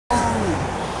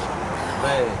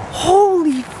Hey.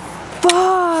 Holy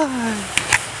fuck!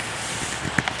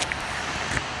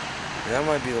 That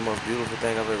might be the most beautiful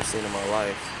thing I've ever seen in my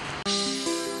life.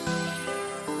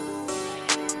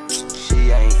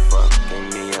 She ain't fucking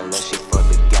me unless she for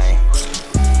the game.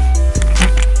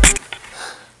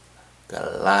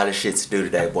 Got a lot of shit to do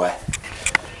today, boy.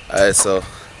 Alright, so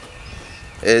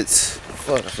it's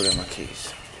fuck, I forgot my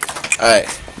keys.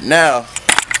 Alright, now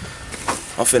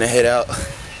I'm finna head out,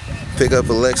 pick up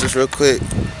Alexis real quick,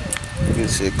 get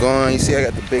this shit going. You see I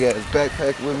got the big ass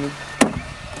backpack with me.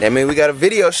 That mean we got a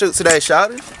video shoot today,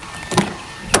 shawty.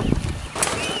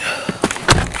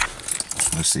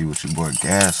 Let's see what your boy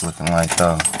gas looking like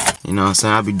though. You know what I'm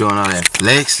saying? I be doing all that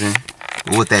flexing,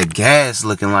 but what that gas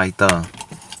looking like though?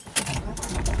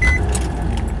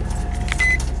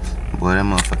 Boy, that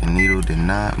motherfucking needle did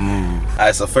not move.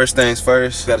 Alright, so first things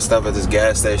first, gotta stop at this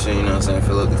gas station, you know what I'm saying,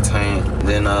 fill up the tank.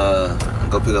 Then go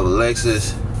pick up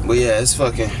Alexis. But yeah, it's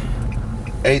fucking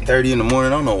 8:30 in the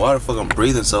morning. I don't know why the fuck I'm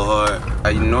breathing so hard.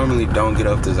 I normally don't get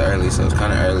up this early, so it's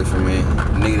kinda early for me.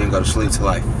 Nigga didn't go to sleep till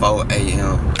like 4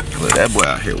 a.m. But that boy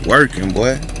out here working,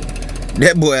 boy.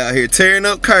 That boy out here tearing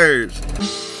up curves.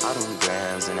 All them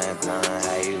grams in that blunt,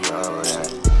 how you roll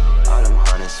that? All them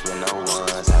hundreds with no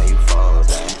ones, how you fold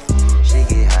that? She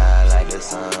get high like the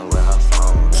sun with her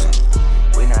phone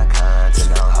at. We not kind to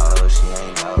no hoes, she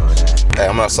ain't know that. Hey,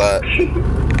 I'm outside.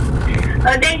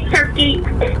 Oh, thanks, Turkey.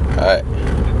 Alright.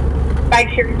 Bye,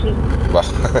 Turkey.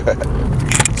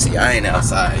 See, I ain't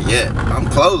outside yet. I'm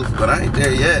close, but I ain't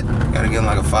there yet. Gotta get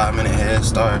like a 5-minute head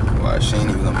start. Why she ain't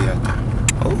even gonna be out there.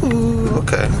 Ooh,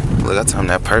 okay. Look, I timed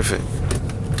that perfect.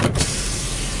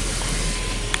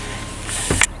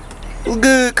 What's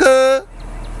good, cuz?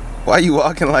 Why you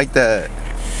walking like that?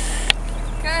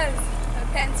 Cause my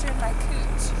pants are in my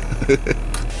cooch.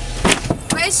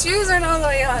 My shoes aren't all the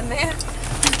way on, man.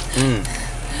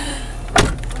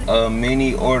 A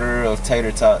mini order of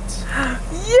tater tots.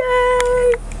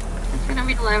 Yay! It's gonna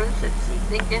be $11.60.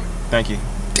 Thank you. Thank you.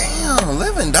 Damn,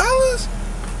 $11?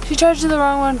 She charged you the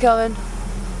wrong one, Kelvin.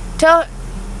 Tell her,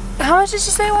 how much did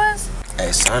she say it was?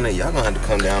 Hey, Sonny, y'all gonna have to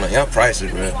come down on y'all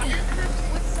prices, bro.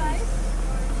 What size?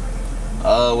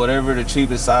 Whatever the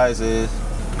cheapest size is.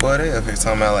 Boy, they up here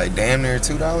talking about like damn near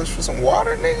 $2 for some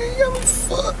water, nigga. You got me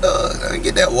fucked up. Gotta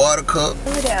get that water cup.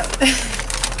 Pull it out.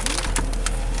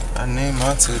 I need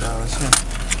my $2.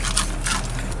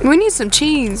 We need some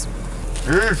cheese.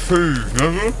 Here's cheese,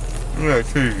 nigga. Look at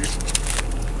that cheese.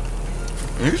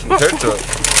 Here's some ketchup.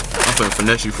 I'm finna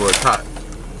finesse you for a tot.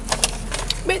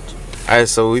 Bitch. Alright,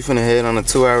 so we finna head on a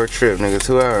 2-hour trip, nigga.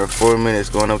 2 hours and 4 minutes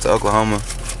going up to Oklahoma.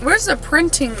 Where's the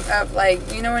printing of,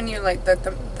 like, you know when you like the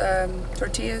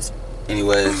tortillas?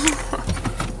 Anyways,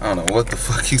 I don't know what the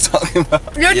fuck you talking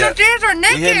about. Your tortillas are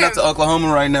naked. We heading up to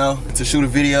Oklahoma right now to shoot a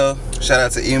video. Shout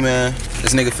out to E-Man.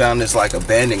 This nigga found this like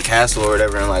abandoned castle or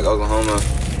whatever in like Oklahoma.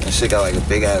 And shit got like a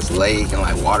big ass lake and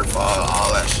like waterfall,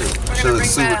 all that shit. Shit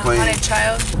looks super clean.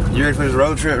 Child. You ready for this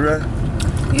road trip, bro?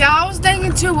 Yeah, I was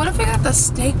thinking too. What if we got the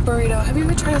steak burrito? Have you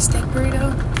ever tried a steak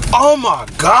burrito? Oh my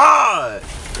god!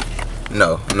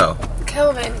 No.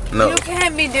 Kelvin, no. You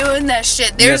can't be doing that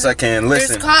shit. Yes, I can.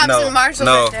 Listen. There's cops and marshals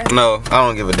right there. No, I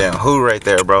don't give a damn. Who right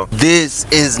there, bro? This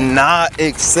is not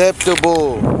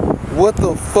acceptable. What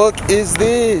the fuck is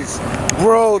this?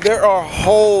 Bro, there are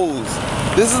holes.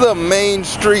 This is a main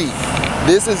street.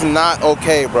 This is not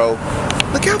okay, bro.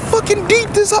 Look how fucking deep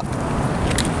this up.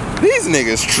 These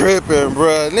niggas tripping,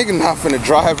 bro. Nigga not finna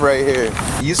drive right here.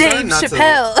 You Dave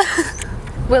Chappelle.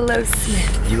 Willow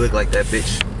Smith. You look like that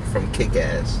bitch from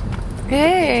Kick-Ass.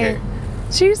 Hey,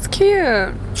 she's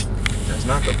cute. That's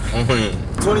not the point.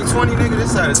 2020, nigga,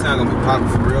 this side of town gonna be popping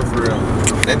for real, for real.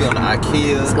 They be on the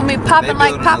IKEA. It's gonna be popping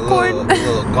like popcorn.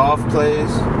 Little golf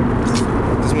place.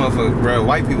 This motherfucker, bro,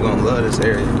 white people gonna love this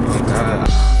area. Oh, God.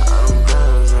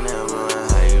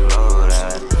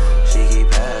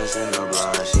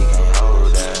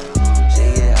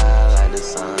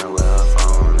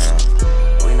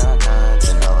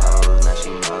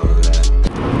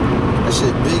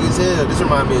 This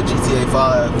reminds me of GTA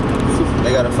 5.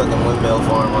 They got a fucking windmill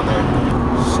farm on there.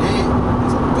 Shit,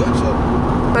 there's a bunch of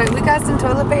them. But we got some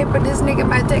toilet paper. This nigga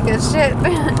might take a shit.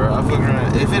 Bro, I fucking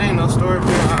around. If it ain't no storage,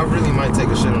 bro, I really might take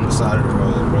a shit on the side of the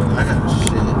road, bro. I got a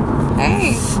shit.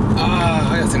 Hey. I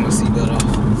gotta take my seatbelt off.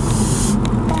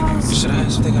 Should I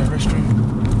ask if they got a restroom?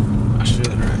 I should,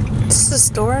 right? This is a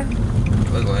store.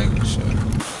 Look like it should.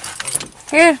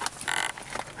 Here.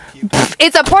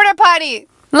 It's a porta potty.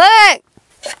 Look.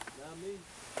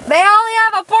 They only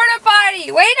have a porta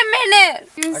potty. Wait a minute.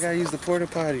 I gotta use the porta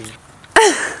potty.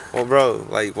 Well, bro,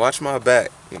 like, watch my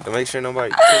back to make sure nobody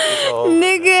took this all.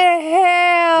 Nigga,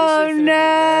 hell no.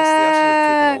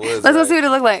 was Let's go right. see what it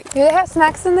looked like. Do they have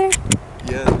snacks in there?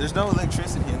 Yeah, there's no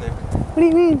electricity in there. What do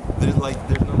you mean? There's no lights.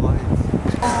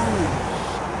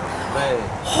 Man.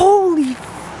 Holy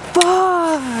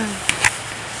fuck!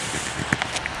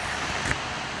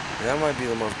 That might be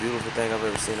the most beautiful thing I've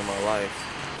ever seen in my life.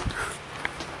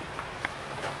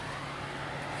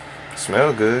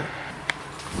 Smell good.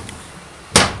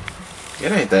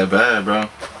 It ain't that bad, bro.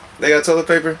 They got toilet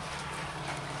paper?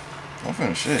 I'm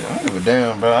finna shit. I don't give a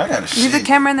damn, bro. I gotta shit. Leave the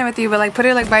camera in there with you, but like put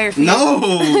it like by your feet. No!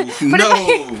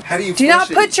 No! How do you Do flush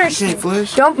not it? put your You can't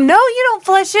flush? No, you don't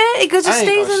flush it. It just I ain't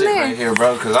stays gonna in shit there. right here,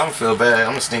 bro, because I'm gonna feel bad. I'm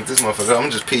gonna stink this motherfucker. I'm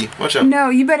gonna just pee. Watch out. No,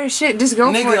 you better shit. Just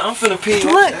go for Nigga, it. I'm finna pee.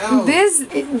 Look, Watch out.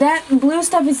 that blue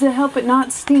stuff is to help it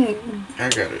not stink. I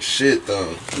gotta shit,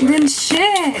 though. Then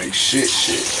shit. Like shit.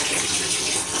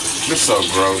 This so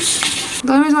gross.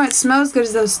 The only reason why it smells good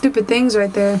is those stupid things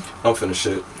right there. I'm finna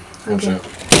shit. Watch Okay. out.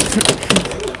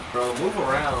 Bro, move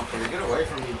around. Get away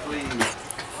from me, please.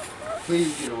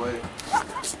 Please get away.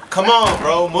 Come on,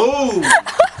 bro. Move.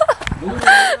 Move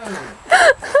around.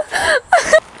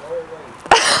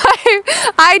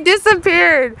 I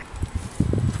disappeared.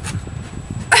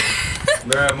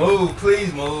 Bruh, move.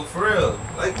 Please move. For real.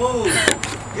 Like, move.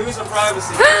 Give me some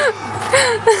privacy, please.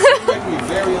 You're making me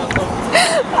very uncomfortable.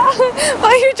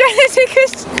 While you're trying to take a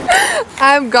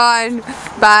I'm gone.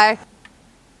 Bye.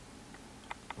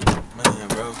 Man,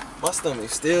 bro. My stomach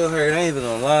still hurt. I ain't even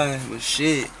gonna lie. But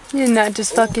shit. You're not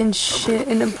just fucking shit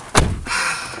in a...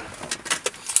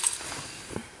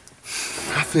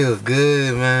 I feel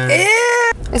good, man.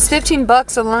 It's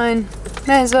 $15 a line.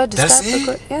 Might as well just That's stop real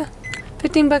it? quick. Yeah.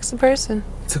 $15 a person.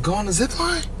 To go on the zip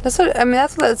line? That's what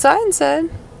that's what the sign said.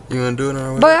 You wanna do it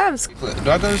or what? But I'm Do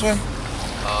I go this way?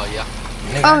 Yeah.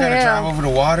 Nigga, Oh, I gotta yeah. drive over the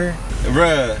water.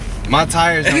 Bruh, my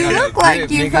tires don't You got look no like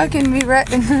grip, you nigga. fucking be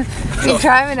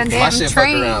driving a My damn shit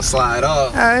train. fuck around, slide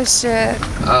off. Oh shit.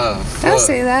 Oh, fuck. Don't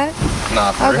say that.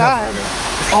 Nah, for Oh, real. God. For real.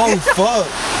 Oh, fuck.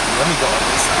 Let me go on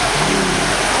this side.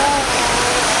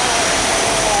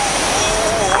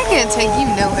 I can't take you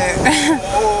nowhere.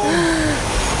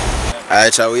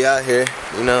 Alright, y'all, we out here.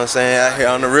 You know what I'm saying? Out here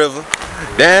on the river.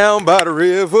 Down by the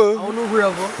river. On the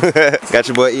river. Got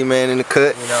your boy E-Man in the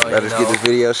cut. Let us get this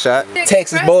video shot.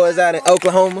 Texas boys out in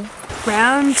Oklahoma.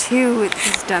 Round 2 with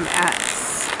this dumb ass.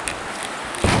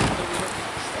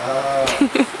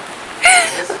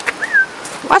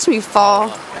 Watch me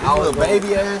fall. Little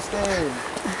baby ass thing.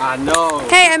 I know.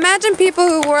 Hey, imagine people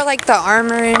who wore like the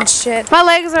armor and shit. My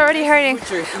legs are already hurting.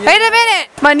 Wait a minute.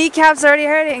 My kneecaps are already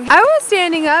hurting. I was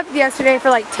standing up yesterday for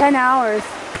like 10 hours.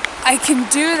 I can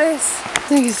do this.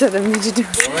 Like I said, I need to do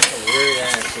it.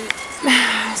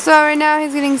 So right now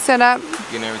he's getting set up.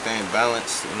 Getting everything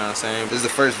balanced, you know what I'm saying? This is the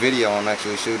first video I'm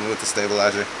actually shooting with the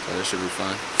stabilizer, so this should be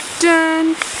fun.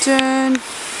 Dun, dun,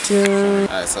 dun.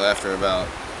 Alright, so after about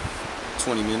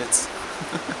 20 minutes,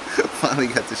 finally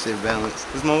got this shit balanced.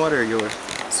 Is my water or yours?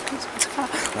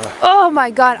 Oh my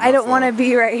god, I don't want to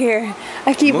be right here.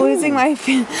 I keep losing my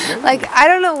feet. Like, I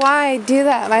don't know why I do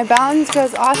that. My balance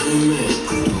goes off.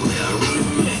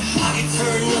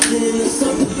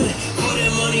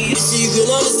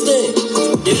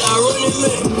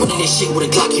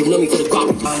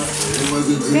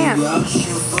 Damn.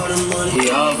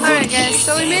 Alright guys,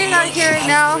 so we made it out here right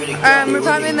now. We're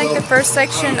probably in like the first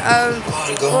section of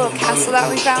the little castle that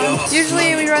we found.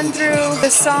 Usually we run through the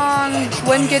song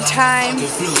One Good Time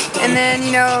and then,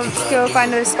 you know, go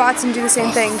find other spots and do the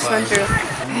same thing, just run through.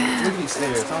 Look at these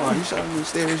stairs. Hold on, you showing me these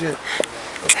stairs yet?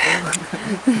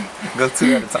 Go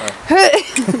 2 at a time.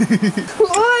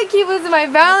 Oh, I keep losing my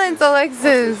balance,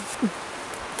 Alexis.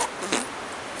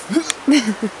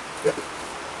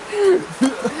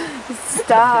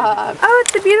 Stop. Oh,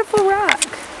 it's a beautiful rock.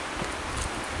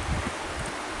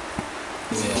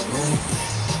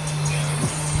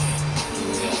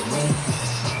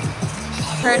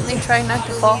 Currently trying not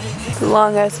to fall. It's a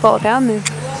long ass fall down there.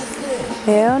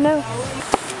 Hell no.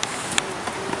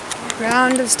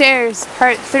 Round of stairs,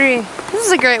 part 3. This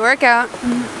is a great workout.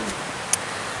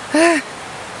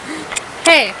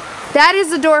 Hey, that is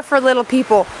the door for little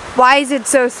people. Why is it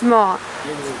so small?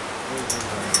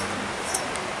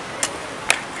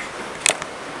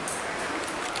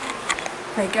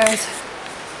 Alright guys,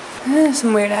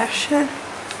 some weird ass shit.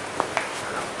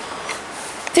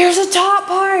 There's a top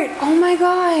part! Oh my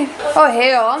god. Oh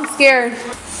hell, I'm scared.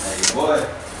 Hey boy,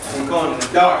 I'm going in the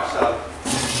dark, so.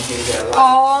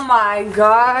 Oh my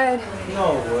god.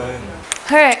 No way.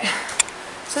 Alright,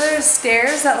 so there's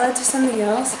stairs that led to something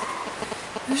else.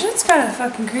 This shit's kind of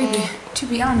fucking creepy, to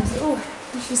be honest. Oh,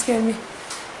 this shit scared me.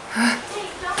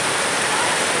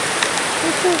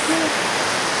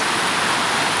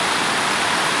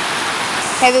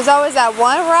 Hey, there's always that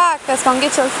one rock that's gonna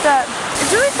get your step. It's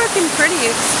really fucking pretty.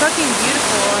 It's fucking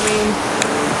beautiful. I mean,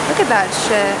 look at that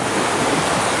shit.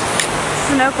 It's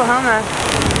in Oklahoma.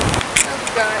 Oh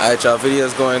god. Alright, y'all,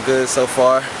 video's going good so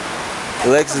far.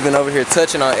 Lex has been over here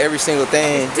touching on every single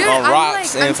thing, dude, on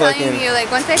rocks I'm and fucking you,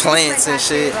 like, once I plants and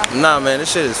shit. Nah, man,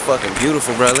 this shit is fucking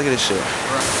beautiful, bro. Look at this shit.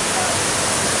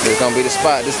 This is gonna be the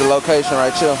spot. This is the location right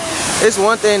here. It's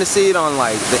one thing to see it on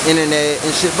like the internet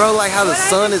and shit, bro. Like how the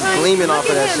sun is gleaming off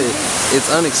of that shit. It's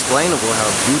unexplainable how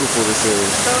beautiful this is.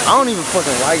 I don't even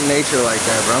fucking like nature like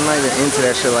that, bro. I'm not even into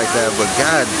that shit like that. But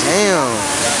god damn.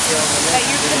 That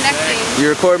you're connecting.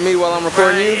 You recording me while I'm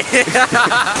recording you?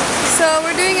 So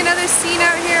we're doing another scene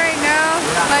out here right now.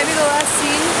 Might be the last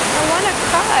scene. I wanna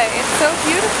cry. It's so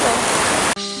beautiful.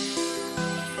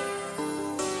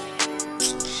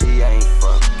 She ain't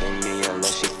fucking me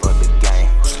unless she for the game.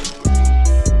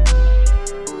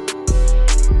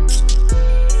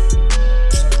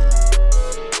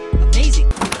 Amazing.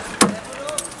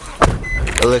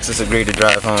 Alexis agreed to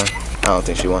drive home. I don't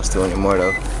think she wants to anymore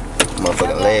though.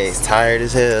 Motherfucking legs tired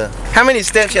as hell. How many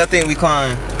steps y'all think we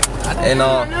climbed? And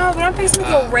all? I don't know, but I'm fixing to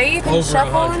go rave and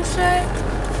shuffle and shit.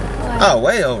 Oh,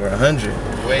 way over 100.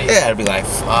 It gotta be like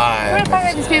 5. What if I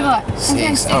had these people at?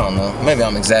 6, I don't know. Maybe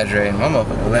I'm exaggerating. My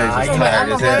motherfucking legs is tired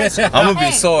as hell. I'm gonna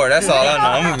be sore, that's all I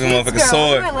know. I'm gonna be motherfucking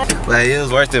sore. But it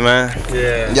was worth it, man.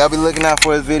 Yeah. Y'all be looking out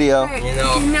for this video. You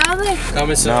know.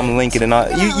 Now I'm linking and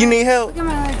all. You need help? Look at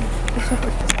my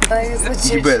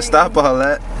leg. You better stop all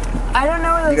that. I don't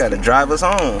know where those You gotta drive us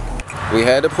home. We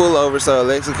had to pull over so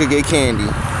Alexa could get candy.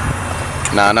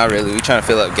 Nah, not really. We trying to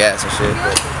fill up gas and shit.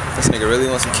 But this nigga really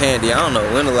wants some candy. I don't know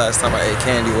when the last time I ate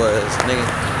candy was. Nigga,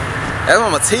 that's why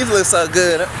my teeth look so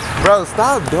good. Bro,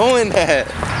 stop doing that,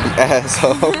 you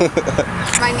asshole.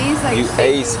 my knees like You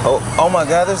ace ho. Oh my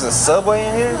god, there's a Subway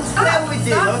in here? Stop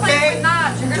playing with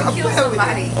knives. You're gonna kill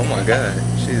somebody. Oh my god,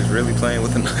 she's really playing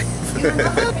with a knife.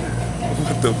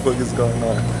 What the fuck is going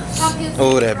on?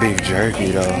 Oh, that beef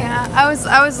jerky though. Yeah, I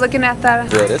was looking at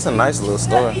that. Yeah, that's a nice little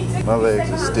store. My legs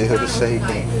are still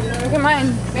shaking. Look at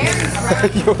mine.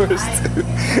 Yours too.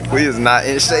 We is not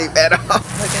in shape at all. Look at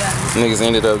that. Niggas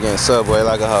ended up getting Subway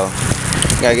like a hoe.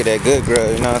 Gotta get that good grub,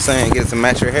 you know what I'm saying? Get it to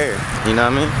match your hair, you know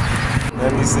what I mean?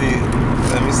 Let me see it.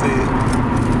 Let me see it.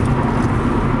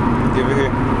 Give it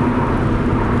here.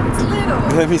 It's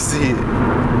little. Let me see it.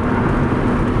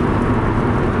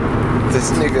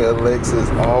 This nigga Alexis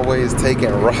always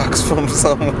taking rocks from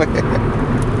somewhere.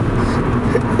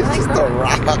 It's just a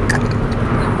rock.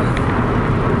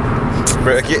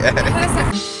 Bro, get at it.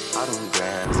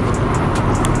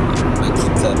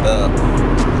 Tap out.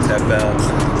 Tap out.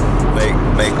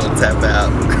 Make or tap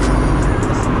out.